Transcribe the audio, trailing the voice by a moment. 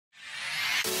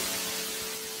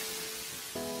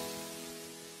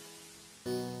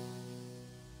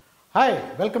Hi,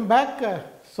 welcome back.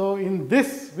 So in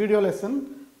this video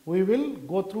lesson, we will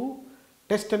go through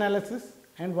test analysis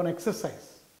and one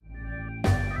exercise.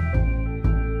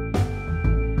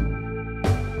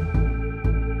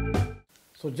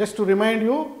 So just to remind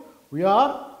you, we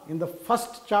are in the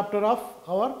first chapter of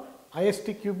our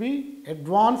ISTQB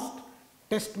Advanced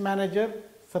Test Manager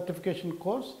Certification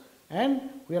course, and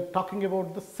we are talking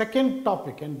about the second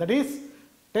topic, and that is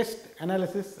test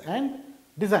analysis and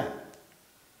design.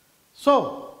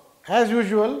 So, as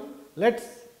usual, let's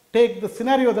take the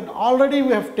scenario that already we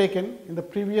have taken in the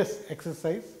previous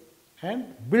exercise and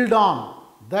build on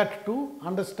that to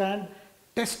understand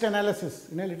test analysis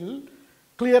in a little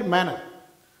clear manner.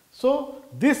 So,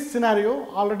 this scenario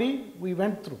already we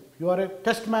went through. You are a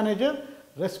test manager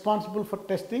responsible for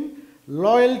testing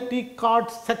loyalty card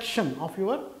section of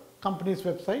your company's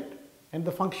website, and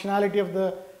the functionality of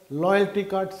the loyalty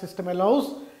card system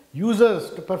allows users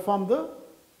to perform the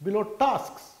below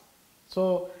tasks.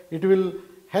 So, it will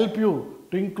help you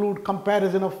to include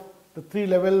comparison of the three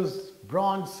levels: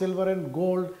 bronze, silver and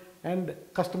gold, and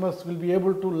customers will be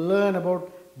able to learn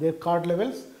about their card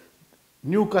levels.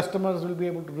 New customers will be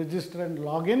able to register and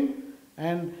log in,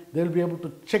 and they will be able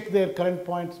to check their current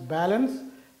points balance.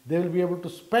 They will be able to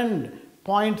spend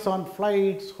points on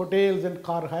flights, hotels and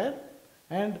car hire,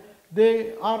 and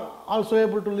they are also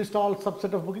able to list all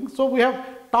subset of bookings. So, we have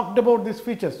talked about these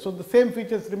features. So, the same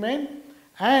features remain,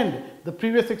 and the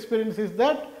previous experience is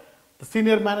that the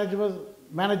senior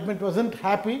management wasn't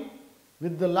happy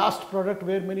with the last product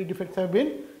where many defects have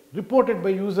been reported by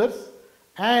users,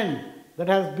 and that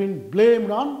has been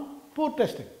blamed on poor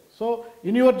testing. So,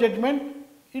 in your judgment,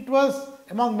 it was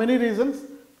among many reasons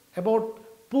about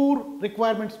poor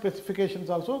requirement specifications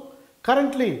also.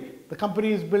 Currently, the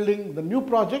company is building the new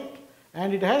project,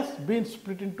 and it has been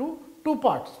split into two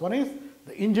parts. One is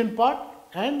the engine part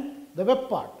and the web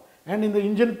part. And in the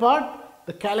engine part,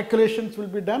 the calculations will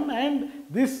be done, and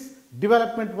this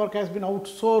development work has been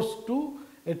outsourced to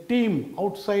a team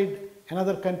outside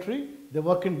another country. They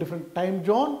work in different time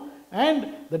zone,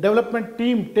 and the development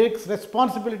team takes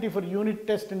responsibility for unit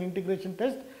test and integration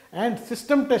test, and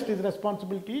system test is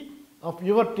responsibility of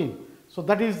your team. So,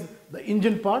 that is the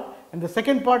engine part, and the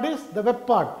second part is the web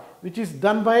part, which is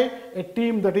done by a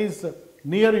team that is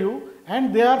near you,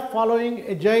 and they are following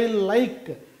agile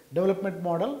like development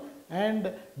model,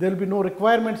 and there will be no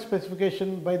requirement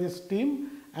specification by this team.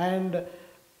 And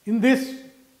in this,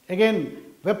 again,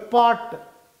 web part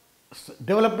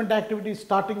development activity is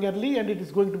starting early and it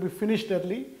is going to be finished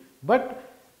early,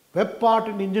 but web part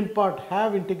and engine part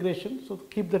have integration, so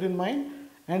keep that in mind.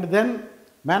 And then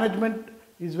management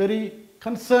is very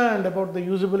concerned about the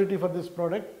usability for this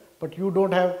product, but you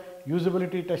don't have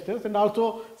usability testers, and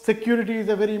also security is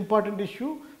a very important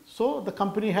issue. So, the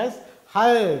company has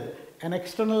hired an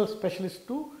external specialist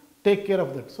to take care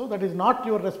of that. So, that is not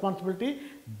your responsibility,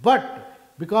 but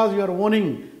because you are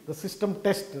owning the system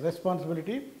test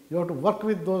responsibility, you have to work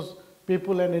with those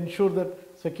people and ensure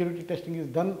that security testing is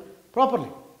done properly.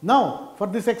 Now, for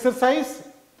this exercise,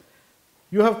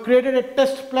 you have created a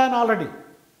test plan already,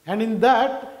 and in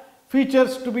that,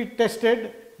 features to be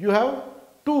tested, you have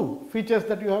two features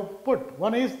that you have put.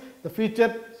 One is the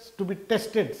features to be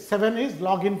tested, 7 is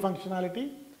login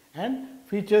functionality, and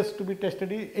features to be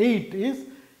tested is 8 is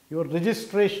your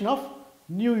registration of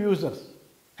new users.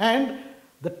 And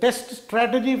the test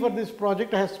strategy for this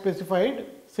project has specified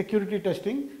security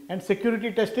testing, and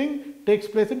security testing takes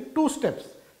place in two steps.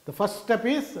 The first step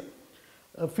is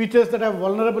features that have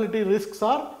vulnerability risks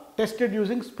are tested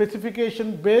using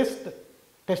specification based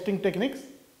testing techniques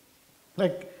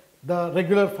like the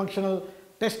regular functional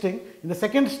testing. In the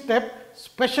second step,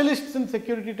 specialists in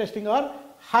security testing are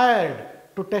hired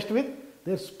to test with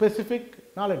their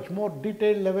specific knowledge. More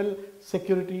detailed level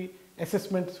security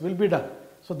assessments will be done.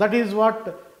 So, that is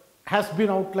what has been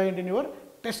outlined in your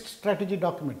test strategy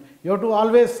document. You have to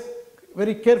always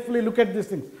very carefully look at these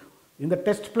things. In the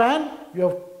test plan, you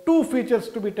have two features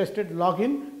to be tested: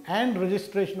 login and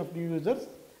registration of new users,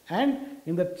 and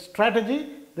in the strategy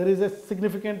there is a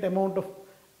significant amount of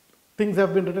things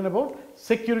have been written about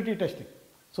security testing.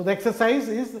 So, the exercise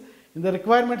is in the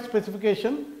requirement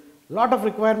specification, lot of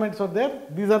requirements are there.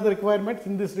 These are the requirements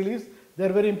in this release, they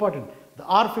are very important. The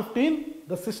R15,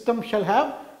 the system shall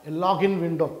have a login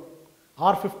window.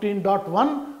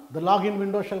 R15.1, the login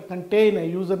window shall contain a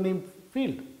username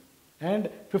field, and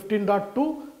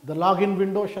 15.2, the login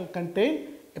window shall contain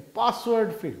a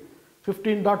password field.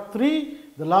 15.3,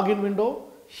 the login window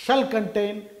shall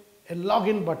contain a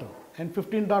login button, and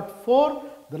 15.4,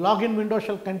 the login window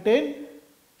shall contain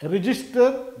a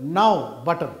register now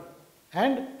button.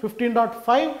 And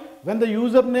 15.5, when the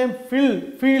username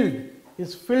field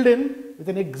is filled in with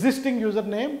an existing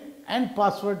username and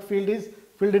password field is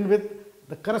filled in with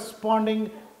the corresponding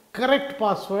correct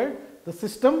password, the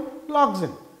system logs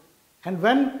in. And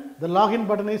when the login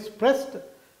button is pressed,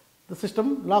 the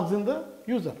system logs in the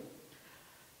user.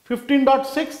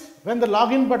 15.6, when the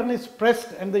login button is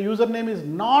pressed and the username is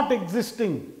not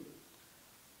existing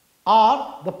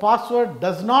or the password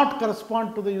does not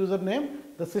correspond to the username,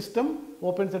 the system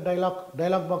opens a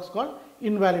dialog box called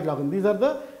invalid login. These are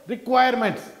the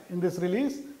requirements in this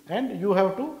release and you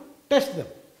have to test them.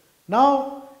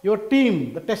 Now your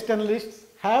team, the test analysts,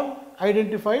 have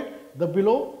identified the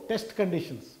below test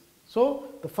conditions. So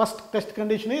the first test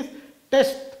condition is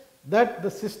test that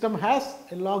the system has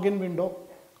a login window.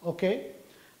 Okay.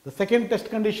 The second test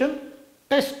condition,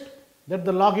 test that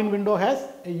the login window has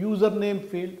a username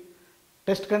field.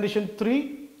 Test condition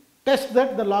 3, test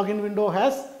that the login window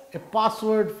has a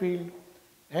password field.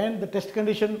 And the test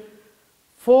condition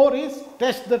 4 is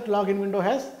test that login window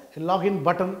has a login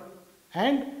button,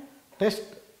 and test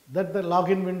that the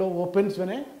login window opens when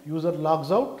a user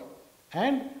logs out.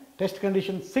 And test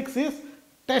condition 6 is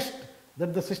test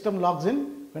that the system logs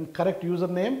in when correct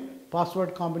username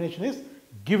password combination is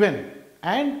given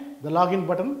and the login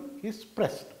button is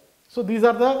pressed. So these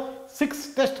are the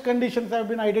 6 test conditions that have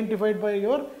been identified by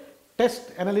your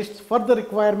test analysts for the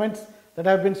requirements that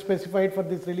have been specified for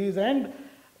this release, and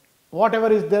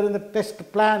whatever is there in the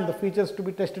test plan, the features to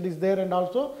be tested is there, and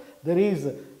also there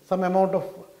is some amount of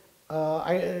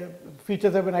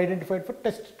features have been identified for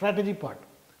test strategy part.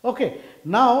 Okay,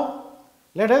 now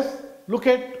let us look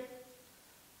at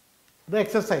the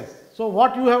exercise. So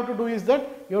what you have to do is that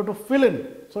you have to fill in.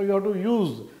 So you have to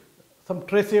use some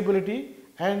traceability,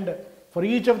 and for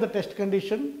each of the test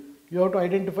condition you have to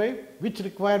identify which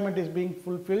requirement is being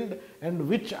fulfilled and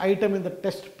which item in the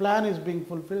test plan is being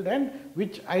fulfilled and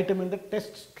which item in the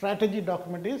test strategy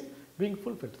document is being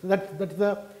fulfilled. So that's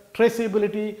the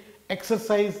traceability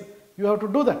exercise. You have to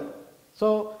do that.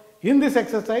 So in this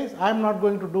exercise I am not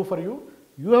going to do for you.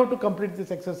 You have to complete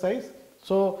this exercise.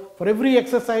 So for every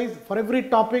exercise, for every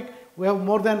topic, we have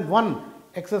more than one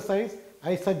exercise.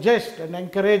 I suggest and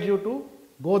encourage you to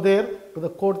go there to the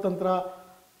CodeTantra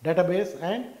database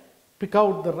and pick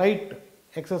out the right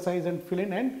exercise and fill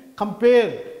in and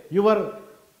compare your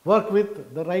work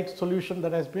with the right solution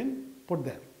that has been put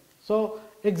there. So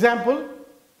example,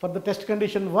 for the test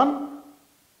condition 1,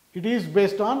 it is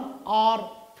based on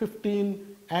R15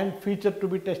 and feature to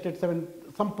be tested 7.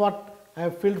 Some part I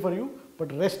have filled for you,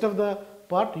 but rest of the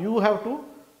part you have to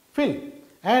fill.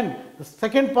 And the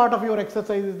second part of your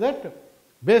exercise is that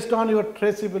based on your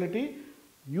traceability,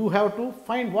 you have to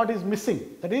find what is missing.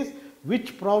 That is,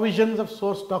 which provisions of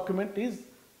source document is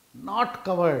not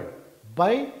covered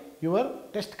by your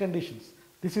test conditions.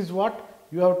 This is what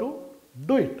you have to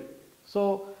do it.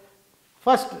 So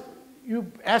first,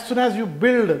 as soon as you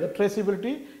build the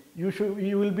traceability,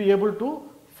 you will be able to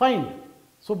find.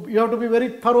 So you have to be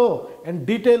very thorough and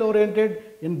detail oriented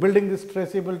in building this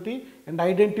traceability and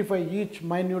identify each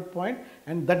minute point,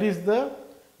 and that is the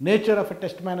nature of a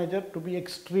test manager, to be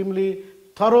extremely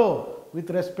thorough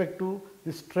with respect to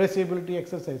this traceability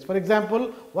exercise. For example,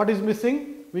 what is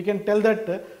missing? We can tell that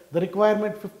the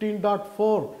requirement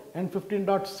 15.4 and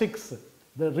 15.6,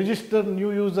 the register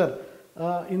new user,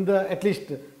 in the at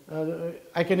least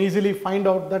I can easily find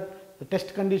out that the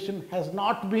test condition has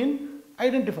not been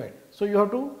identified. So you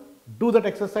have to do that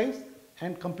exercise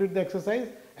and complete the exercise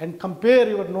and compare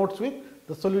your notes with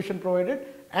the solution provided.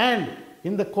 And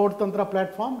in the CodeTantra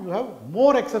platform, you have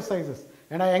more exercises,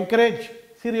 and I encourage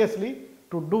seriously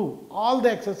to do all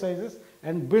the exercises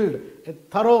and build a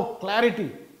thorough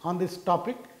clarity on this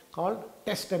topic called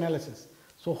test analysis.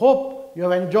 So hope you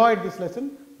have enjoyed this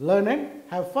lesson. Learn and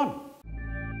have fun.